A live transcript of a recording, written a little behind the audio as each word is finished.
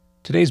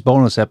Today's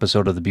bonus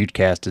episode of the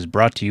Buttecast is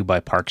brought to you by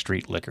Park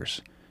Street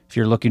Liquors. If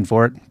you're looking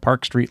for it,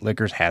 Park Street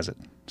Liquors has it.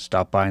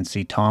 Stop by and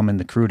see Tom and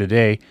the crew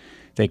today.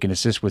 They can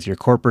assist with your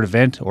corporate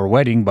event or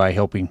wedding by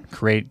helping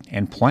create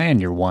and plan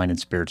your wine and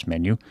spirits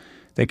menu.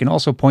 They can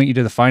also point you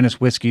to the finest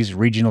whiskeys,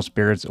 regional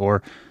spirits,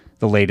 or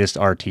the latest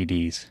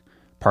RTDs.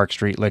 Park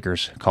Street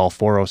Liquors. Call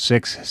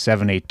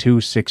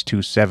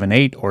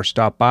 406-782-6278 or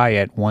stop by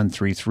at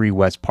 133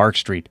 West Park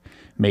Street.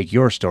 Make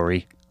your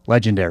story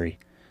legendary.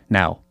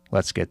 Now,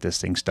 let's get this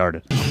thing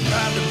started.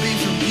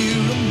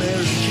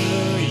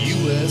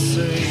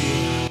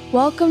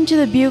 Welcome to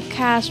the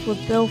Buttecast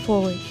with Bill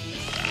Foley.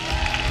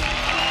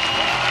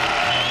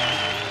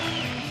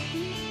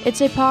 It's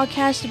a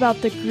podcast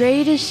about the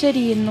greatest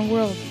city in the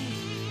world,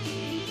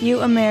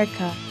 Butte,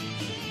 America.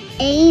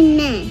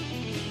 Amen.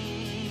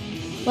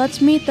 Let's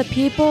meet the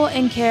people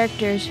and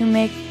characters who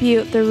make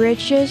Butte the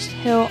richest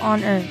hill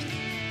on earth.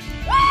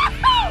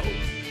 Woo-hoo!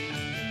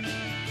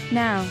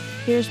 Now,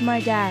 here's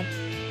my dad,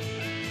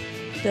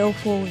 Bill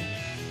Foley.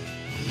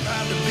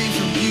 Proud to be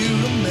from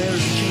Butte,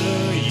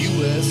 America,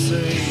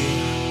 USA.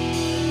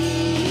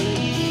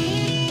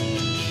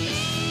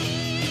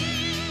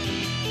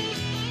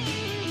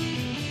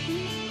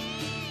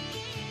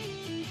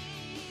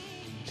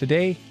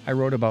 Today, I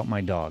wrote about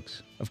my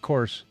dogs. Of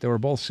course, they were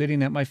both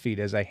sitting at my feet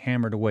as I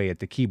hammered away at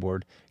the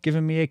keyboard,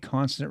 giving me a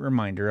constant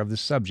reminder of the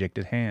subject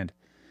at hand.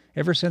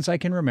 Ever since I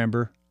can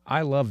remember,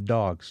 I love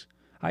dogs.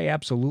 I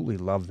absolutely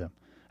love them.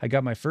 I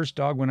got my first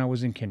dog when I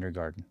was in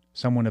kindergarten.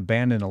 Someone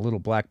abandoned a little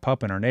black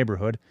pup in our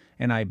neighborhood,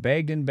 and I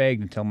begged and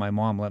begged until my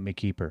mom let me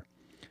keep her.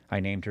 I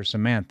named her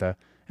Samantha,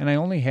 and I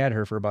only had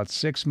her for about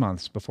 6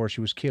 months before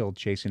she was killed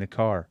chasing a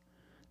car.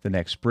 The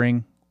next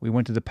spring, we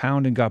went to the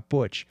pound and got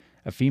Butch,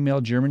 a female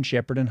German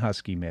Shepherd and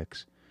Husky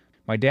mix.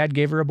 My dad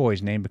gave her a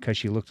boy's name because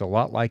she looked a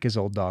lot like his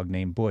old dog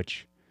named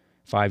Butch.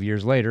 5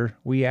 years later,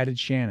 we added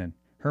Shannon.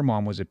 Her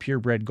mom was a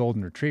purebred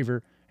golden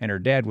retriever, and her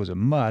dad was a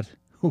mutt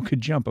who could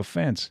jump a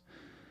fence.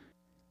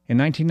 In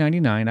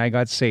 1999, I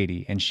got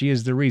Sadie, and she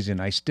is the reason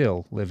I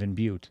still live in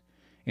Butte.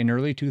 In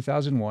early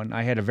 2001,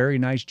 I had a very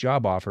nice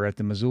job offer at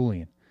the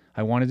Missoulian.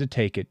 I wanted to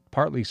take it,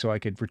 partly so I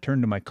could return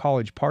to my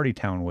college party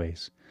town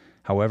ways.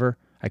 However,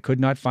 I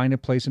could not find a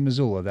place in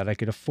Missoula that I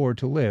could afford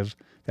to live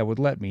that would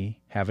let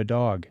me have a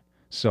dog.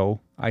 So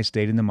I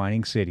stayed in the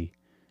mining city.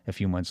 A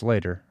few months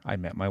later, I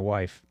met my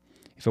wife.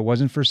 If it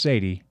wasn't for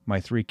Sadie, my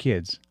 3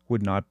 kids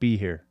would not be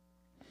here.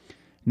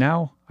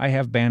 Now I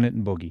have Bandit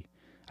and Boogie.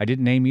 I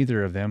didn't name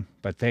either of them,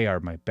 but they are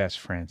my best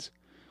friends.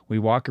 We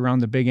walk around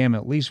the Big M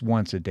at least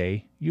once a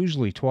day,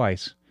 usually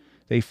twice.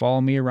 They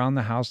follow me around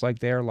the house like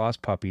they are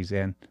lost puppies,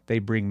 and they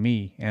bring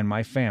me and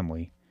my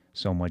family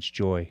so much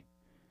joy.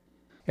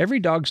 Every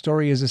dog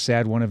story is a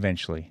sad one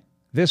eventually.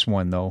 This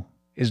one, though,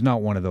 is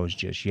not one of those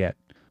just yet.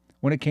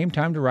 When it came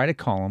time to write a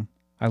column,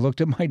 I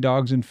looked at my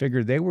dogs and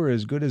figured they were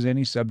as good as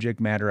any subject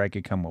matter I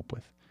could come up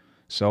with.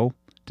 So,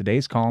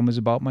 today's column is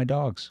about my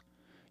dogs.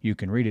 You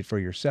can read it for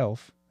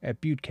yourself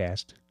at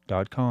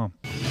buttecast.com.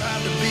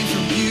 Proud to be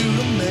from Butte,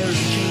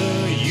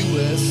 America,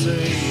 USA.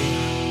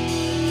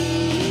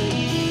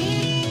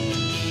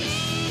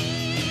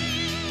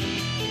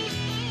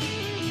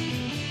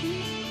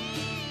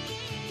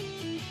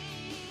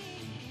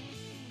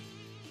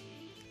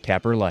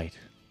 Tapper Light.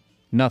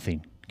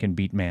 Nothing can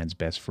beat man's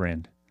best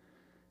friend.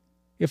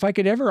 If I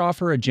could ever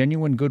offer a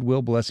genuine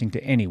goodwill blessing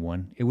to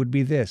anyone, it would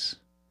be this.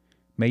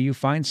 May you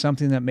find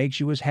something that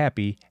makes you as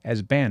happy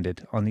as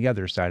Bandit on the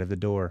other side of the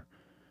door.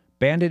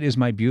 Bandit is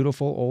my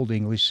beautiful old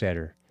English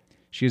setter.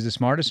 She is the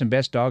smartest and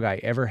best dog I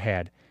ever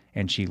had,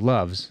 and she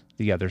loves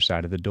the other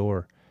side of the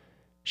door.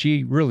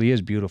 She really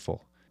is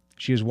beautiful.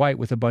 She is white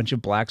with a bunch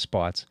of black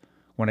spots.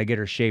 When I get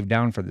her shaved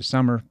down for the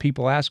summer,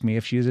 people ask me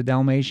if she is a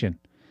Dalmatian.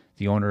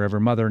 The owner of her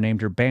mother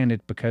named her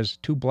Bandit because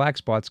 2 black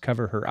spots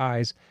cover her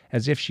eyes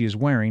as if she is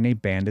wearing a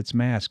bandit's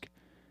mask.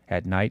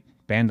 At night,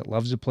 Bandit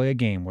loves to play a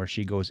game where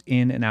she goes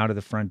in and out of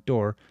the front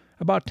door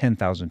about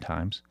 10,000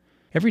 times.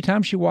 Every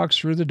time she walks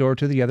through the door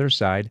to the other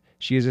side,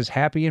 she is as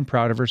happy and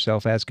proud of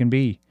herself as can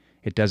be.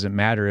 It doesn't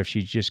matter if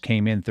she just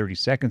came in 30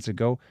 seconds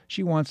ago,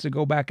 she wants to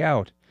go back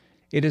out.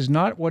 It is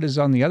not what is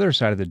on the other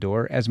side of the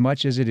door as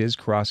much as it is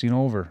crossing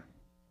over.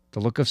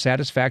 The look of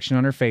satisfaction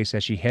on her face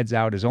as she heads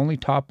out is only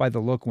topped by the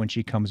look when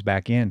she comes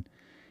back in.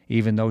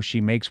 Even though she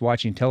makes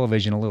watching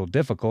television a little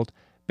difficult,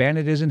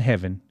 Bandit is in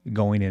heaven,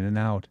 going in and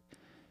out.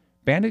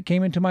 Bandit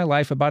came into my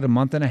life about a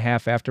month and a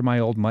half after my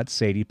old mutt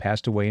Sadie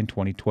passed away in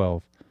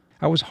 2012.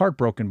 I was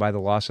heartbroken by the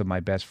loss of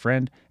my best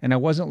friend, and I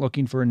wasn't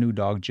looking for a new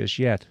dog just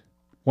yet.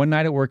 One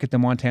night at work at the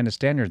Montana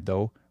Standard,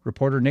 though,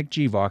 reporter Nick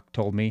Givok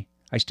told me,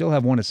 I still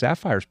have one of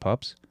Sapphire's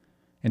pups.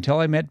 Until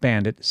I met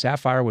Bandit,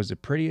 Sapphire was the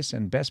prettiest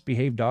and best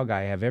behaved dog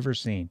I have ever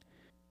seen.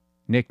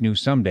 Nick knew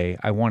someday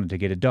I wanted to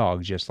get a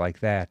dog just like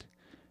that.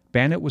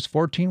 Bandit was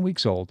 14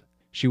 weeks old.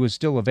 She was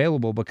still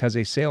available because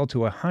a sale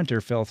to a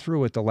hunter fell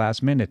through at the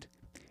last minute.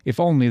 If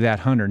only that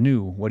hunter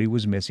knew what he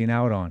was missing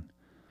out on.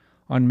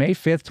 On May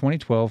 5th,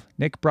 2012,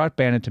 Nick brought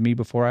Bandit to me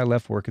before I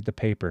left work at the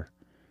paper.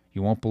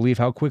 You won't believe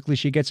how quickly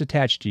she gets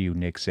attached to you,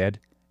 Nick said,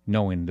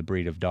 knowing the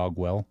breed of dog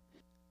well.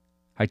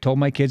 I told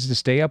my kids to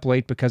stay up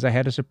late because I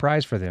had a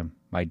surprise for them.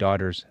 My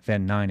daughters,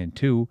 then 9 and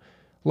 2,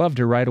 loved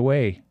her right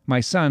away.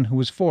 My son, who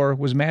was 4,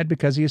 was mad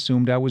because he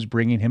assumed I was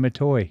bringing him a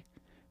toy.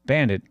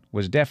 Bandit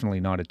was definitely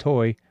not a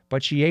toy,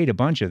 but she ate a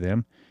bunch of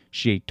them.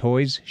 She ate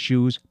toys,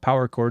 shoes,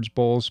 power cords,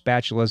 bowls,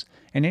 spatulas,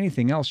 and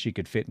anything else she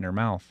could fit in her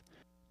mouth.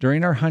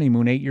 During our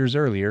honeymoon 8 years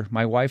earlier,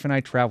 my wife and I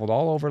traveled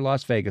all over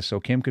Las Vegas so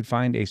Kim could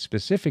find a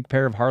specific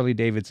pair of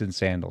Harley-Davidson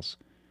sandals.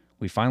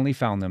 We finally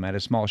found them at a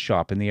small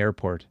shop in the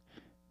airport.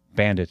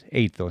 Bandit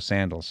ate those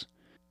sandals.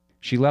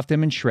 She left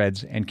them in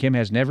shreds, and Kim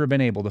has never been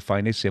able to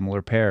find a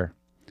similar pair.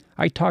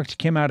 I talked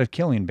Kim out of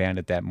killing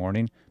Bandit that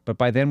morning, but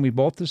by then we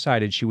both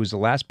decided she was the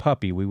last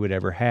puppy we would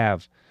ever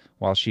have.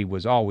 While she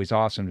was always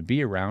awesome to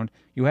be around,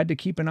 you had to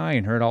keep an eye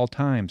on her at all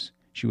times.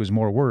 She was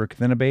more work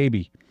than a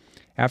baby.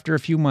 After a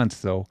few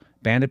months, though,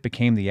 Bandit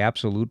became the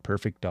absolute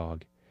perfect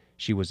dog.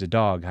 She was the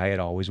dog I had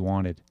always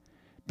wanted.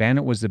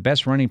 Bandit was the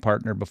best running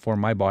partner before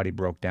my body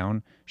broke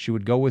down. She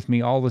would go with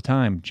me all the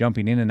time,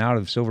 jumping in and out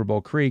of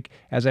Silverbow Creek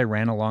as I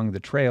ran along the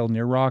trail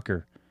near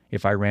Rocker.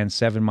 If I ran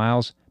 7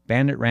 miles,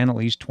 Bandit ran at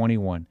least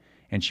 21,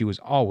 and she was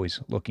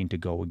always looking to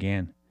go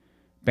again.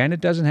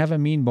 Bandit doesn't have a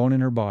mean bone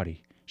in her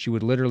body. She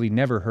would literally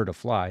never hurt a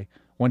fly.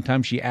 One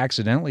time she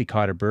accidentally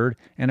caught a bird,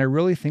 and I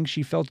really think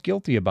she felt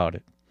guilty about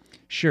it.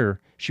 Sure,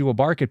 she will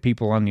bark at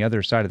people on the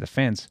other side of the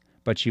fence,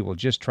 but she will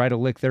just try to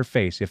lick their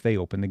face if they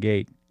open the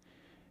gate.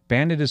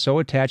 Bandit is so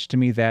attached to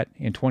me that,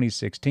 in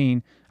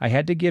 2016, I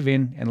had to give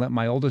in and let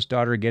my oldest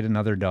daughter get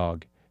another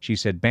dog. She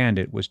said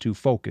Bandit was too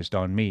focused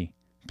on me.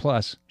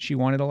 Plus, she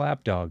wanted a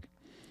lap dog.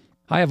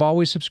 I have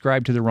always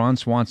subscribed to the Ron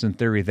Swanson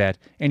theory that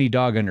any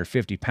dog under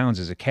 50 pounds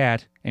is a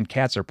cat, and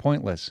cats are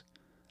pointless.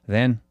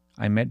 Then,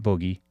 I met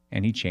Boogie,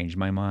 and he changed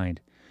my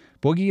mind.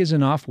 Boogie is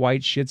an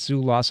off-white Shih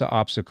Tzu Lhasa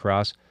Apso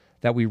cross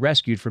that we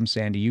rescued from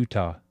Sandy,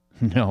 Utah.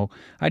 No,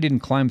 I didn't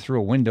climb through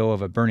a window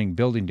of a burning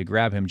building to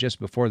grab him just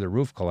before the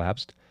roof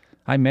collapsed.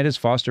 I met his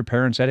foster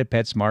parents at a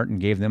PetSmart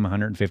and gave them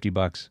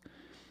 $150.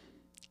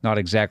 Not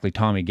exactly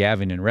Tommy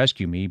Gavin and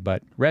Rescue Me,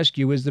 but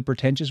rescue is the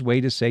pretentious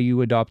way to say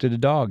you adopted a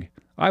dog.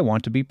 I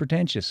want to be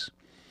pretentious.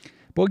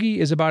 Boogie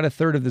is about a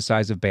third of the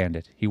size of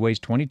Bandit. He weighs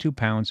 22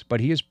 pounds,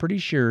 but he is pretty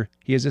sure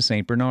he is a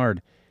St.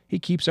 Bernard. He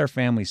keeps our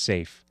family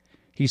safe.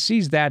 He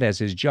sees that as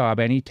his job,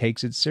 and he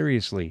takes it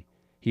seriously.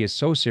 He is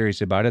so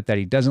serious about it that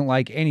he doesn't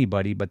like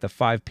anybody but the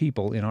 5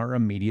 people in our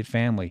immediate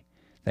family.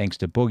 Thanks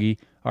to Boogie,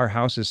 our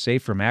house is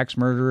safe from axe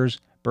murderers,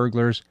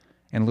 burglars,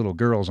 and little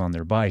girls on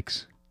their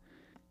bikes.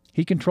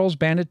 He controls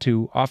Bandit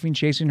too, often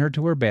chasing her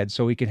to her bed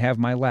so he can have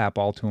my lap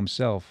all to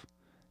himself.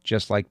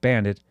 Just like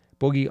Bandit,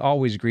 Boogie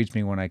always greets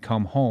me when I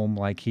come home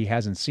like he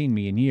hasn't seen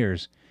me in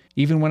years,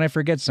 even when I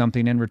forget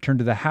something and return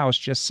to the house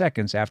just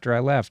seconds after I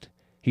left.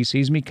 He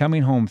sees me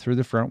coming home through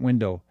the front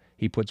window.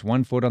 He puts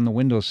one foot on the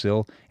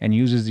windowsill and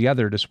uses the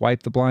other to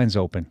swipe the blinds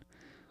open.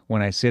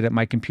 When I sit at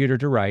my computer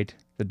to write,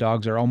 the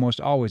dogs are almost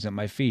always at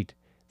my feet.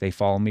 They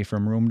follow me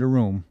from room to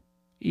room,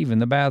 even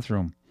the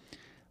bathroom.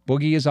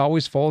 Boogie is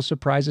always full of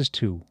surprises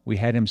too. We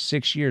had him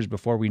 6 years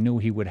before we knew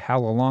he would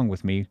howl along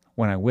with me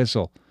when I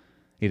whistle.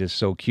 It is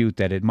so cute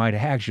that it might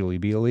actually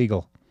be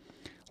illegal.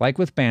 Like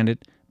with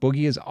Bandit,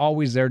 Boogie is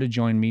always there to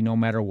join me no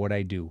matter what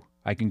I do.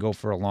 I can go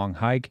for a long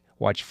hike,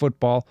 watch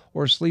football,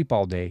 or sleep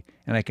all day,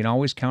 and I can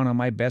always count on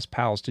my best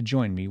pals to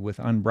join me with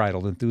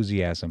unbridled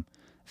enthusiasm.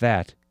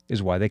 That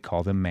is why they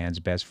call them man's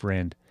best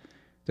friend.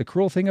 The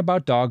cruel thing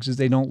about dogs is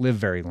they don't live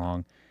very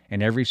long,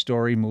 and every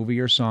story, movie,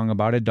 or song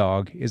about a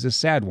dog is a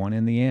sad one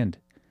in the end.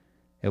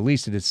 At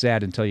least it is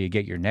sad until you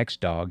get your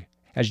next dog.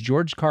 As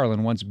George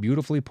Carlin once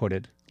beautifully put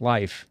it,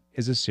 life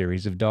is a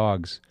series of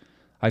dogs.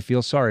 I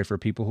feel sorry for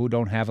people who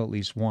don't have at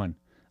least one.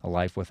 A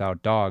life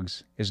without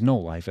dogs is no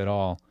life at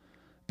all.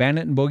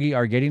 Bandit and Boogie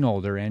are getting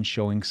older and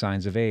showing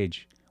signs of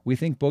age. We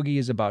think Boogie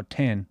is about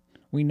 10.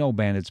 We know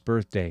Bandit's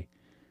birthday.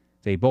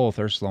 They both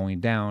are slowing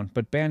down,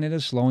 but Bandit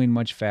is slowing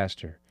much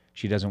faster.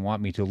 She doesn't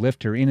want me to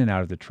lift her in and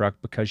out of the truck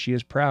because she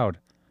is proud,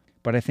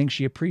 but I think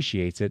she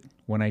appreciates it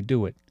when I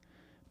do it.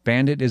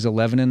 Bandit is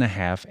 11 and a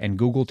half, and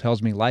Google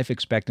tells me life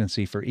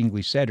expectancy for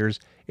English setters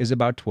is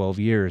about 12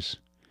 years.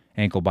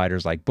 Ankle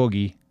biters like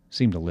Boogie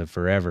seem to live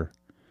forever.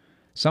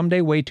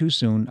 Someday, way too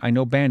soon, I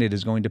know Bandit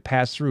is going to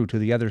pass through to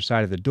the other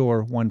side of the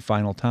door one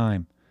final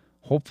time.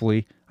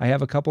 Hopefully, I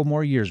have a couple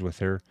more years with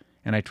her,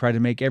 and I try to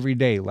make every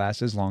day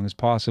last as long as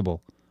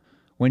possible.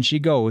 When she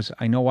goes,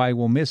 I know I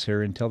will miss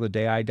her until the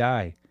day I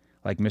die.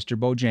 Like Mr.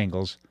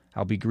 Bojangles,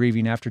 I'll be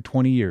grieving after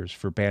 20 years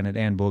for Bandit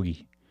and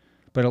Boogie.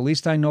 But at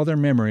least I know their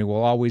memory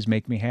will always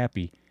make me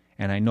happy,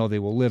 and I know they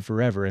will live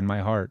forever in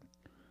my heart.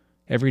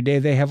 Every day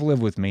they have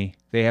lived with me,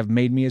 they have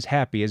made me as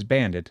happy as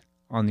Bandit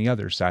on the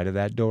other side of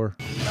that door.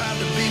 Proud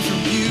to be from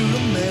you,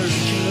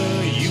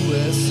 America,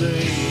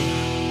 USA.